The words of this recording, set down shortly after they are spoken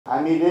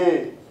हामीले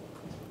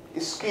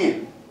skill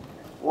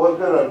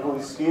वर्करहरूको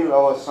skill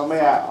अब समय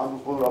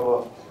अनुकूल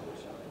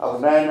अब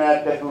नयाँ नयाँ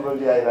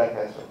टेक्नोलोजी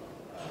आइरहेको छ।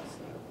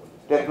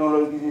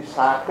 टेक्नोलोजी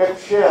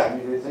सापेक्ष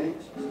हामीले चाहिँ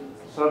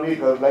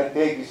श्रमिकहरूलाई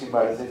त्यही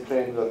किसिमबाट चाहिँ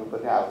ट्रेन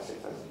गर्नुपर्ने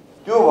आवश्यकता छ।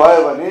 त्यो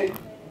भयो भने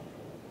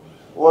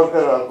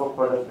वर्करहरूको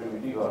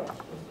प्रोडक्टिभिटी घट्छ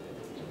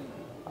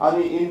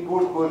अनि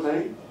इनपुटको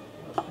चाहिँ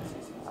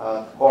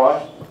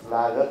कस्ट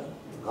लागत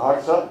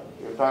घट्छ।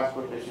 यो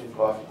ट्रान्सपोर्टेसन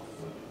कस्ट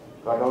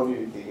घटाउने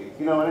बित्तिकै,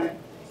 किनभने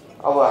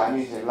अब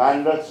हामी चाहिँ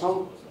ल्यान्डर छौँ,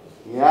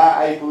 यहाँ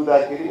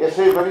आइपुग्दाखेरि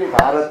यसै पनि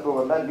भारतको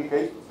भन्दा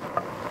निकै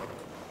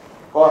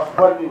कस्ट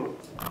बढ्ने हो।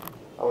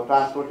 अब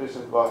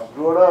ट्रान्सपोर्टेसन कस्ट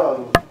जोड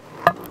अरू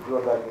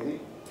जोड्दाखेरि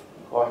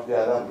कस्ट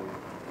ज्यादा हुन्छ।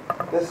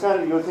 त्यस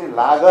कारण यो चाहिँ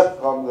लागत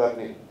कम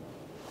गर्ने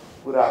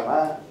कुरामा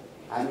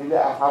हामीले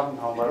आफ्नो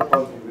ठाउँबाट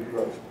कन्ट्रिब्युट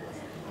गर्छौँ।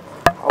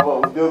 अब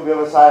उद्योग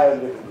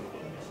व्यवसायहरूले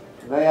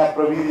नयाँ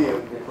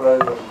प्रविधिहरूले प्रयोग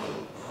गर्नु,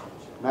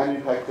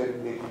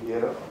 म्यानुफ्याक्चरिङदेखि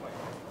लिएर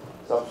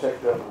सब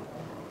सेक्टरमा।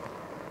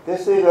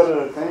 त्यसै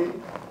गरेर चाहिँ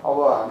अब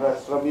हाम्रा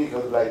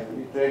श्रमिकहरूलाई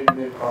पनि ट्रेड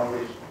युनियन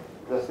कङ्ग्रेस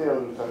जस्तै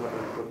अरू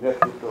सङ्गठनको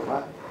नेतृत्वमा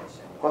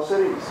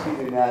कसरी स्किल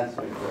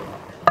इन्हान्समेन्ट गर्ने,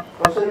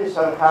 कसरी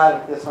सरकार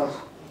त्यसमा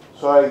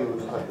सहयोग हुन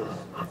सक्छ,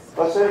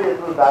 कसरी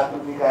यत्रो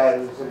धार्मिक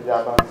निकायहरू जसरी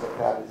जापान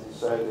सरकारले चाहिँ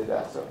सहयोग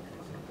दिइरहेको छ,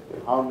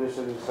 त्यो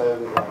फाउन्डेसनले सहयोग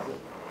दिइरहेको छ,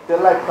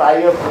 त्यसलाई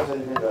टाइअप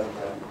कसरी चाहिँ गर्छ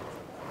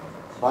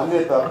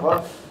भन्नेतर्फ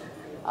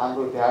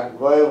हाम्रो ध्यान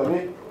गयो भने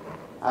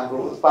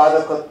हाम्रो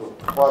उत्पादकत्व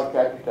पर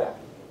क्यापिटा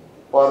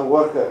पर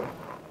वर्कर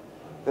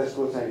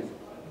त्यसको चाहिँ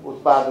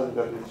उत्पादन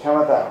गर्ने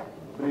क्षमता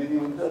वृद्धि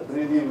हुन्छ।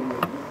 वृद्धि हुने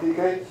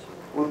बित्तिकै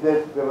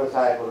उद्योग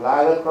व्यवसायको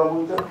लागत कम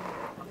हुन्छ।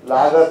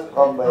 लागत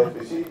कम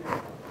भएपछि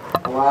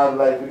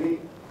उहाँहरूलाई पनि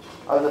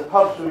अझ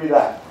थप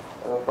सुविधा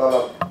र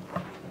तलब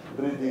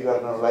वृद्धि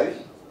गर्नलाई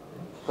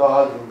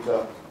सहज हुन्छ।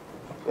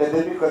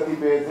 यद्यपि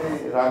कतिपय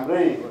चाहिँ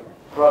राम्रै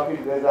प्रफिट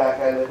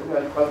गरिरहेकाले पनि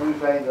अलिक कन्ट्रिब्युट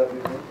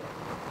गर्ने चाहिँ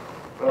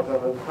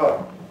प्रचलन छ।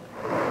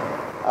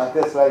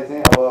 त्यसलाई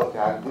चाहिँ अब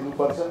ध्यान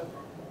दिनुपर्छ।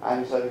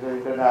 हामी सबै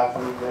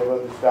इन्टरनेसनल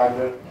लेभल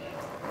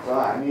स्ट्यान्डर्डसँग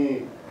हामी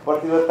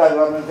प्रतिबद्धता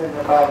गर्न चाहिँ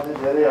नेपाल चाहिँ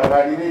धेरै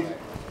अगाडि नै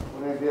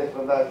कुनै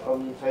देशभन्दा कम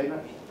छैन।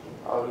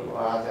 अरू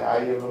चाहिँ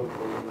आइएलओ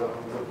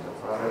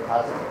भनेर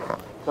थाहा छ,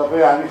 सबै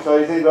हामी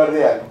सही चाहिँ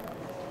गर्दै हाल्यौँ।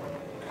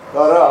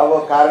 तर अब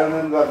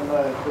कार्यान्वयन गर्ने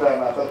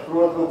कुरामा त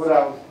स्रोतको कुरा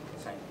आउँछ।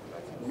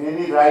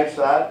 Many rights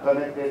are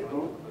connected to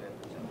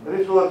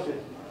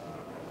resources.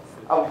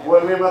 अब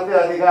बोल्ने मात्रै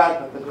अधिकार छ,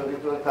 त्यसको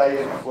रिसोर्स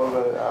चाहिएन।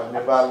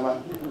 नेपालमा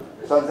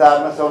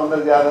संसारमा सबभन्दा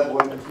ज्यादा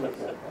बोल्ने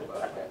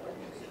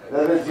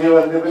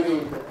जीवनले पनि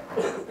हुन्छ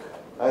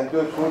अनि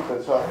त्यो छुट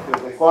छ। त्यो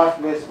चाहिँ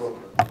कस्टलेस हो।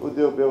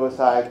 उद्योग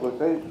व्यवसायको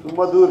चाहिँ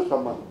सुमधुर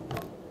सम्बन्ध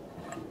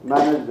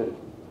म्यानेजमेन्ट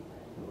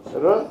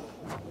र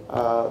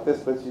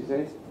त्यसपछि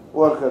चाहिँ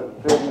worker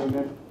trade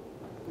union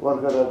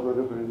वर्करहरूको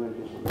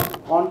representation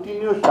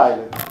continuous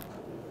dialogue,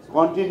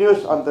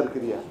 continuous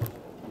अन्तर्क्रिया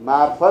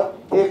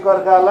मार्फत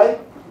एकअर्कालाई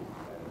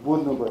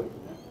बुझ्नु पर्यो।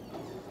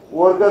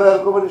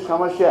 वर्करहरूको पनि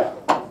समस्या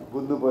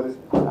बुझ्नु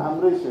पर्यो।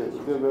 राम्रै छ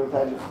उद्योग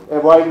व्यवसायले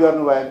एभोइड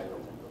गर्नु भएन।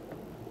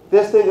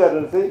 त्यस्तै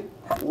गरेर चाहिँ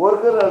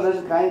वर्करहरूले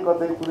चाहिँ काहीँ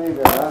कतै कुनै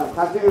बेला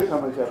साँच्चीकै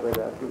समस्या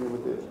पैदा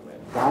किनभने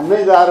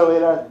धान्नै गाह्रो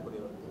भइरहेको।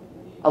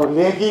 अब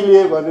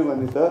लेखिलिए भन्यो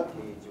भने त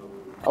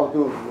अब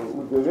त्यो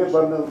उद्योगै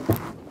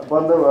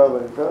बन्द भयो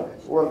भने त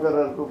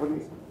वर्करहरूको पनि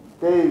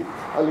त्यही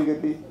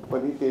अलिकति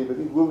पनि त्यही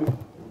पनि गुम्यो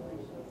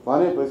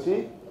भनेपछि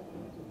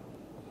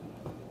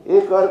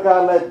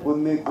एकअर्कालाई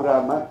बुझ्ने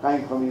कुरामा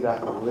काहीँ कमी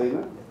राख्नु हुँदैन।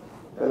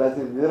 त्यसलाई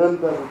चाहिँ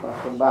निरन्तर रूपमा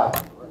संवाद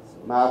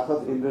मार्फत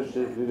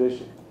इन्डस्ट्रियल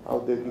रिलेसन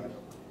औद्योगिक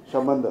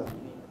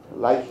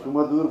सम्बन्धलाई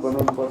सुमधुर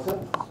बनाउनुपर्छ।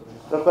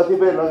 र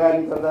कतिपय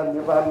लगानीकर्ता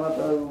नेपालमा त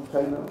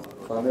छैन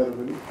भनेर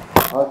पनि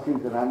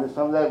हस्किन्छन्। हामीले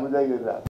सम्झाइ बुझाइ गरिरहेको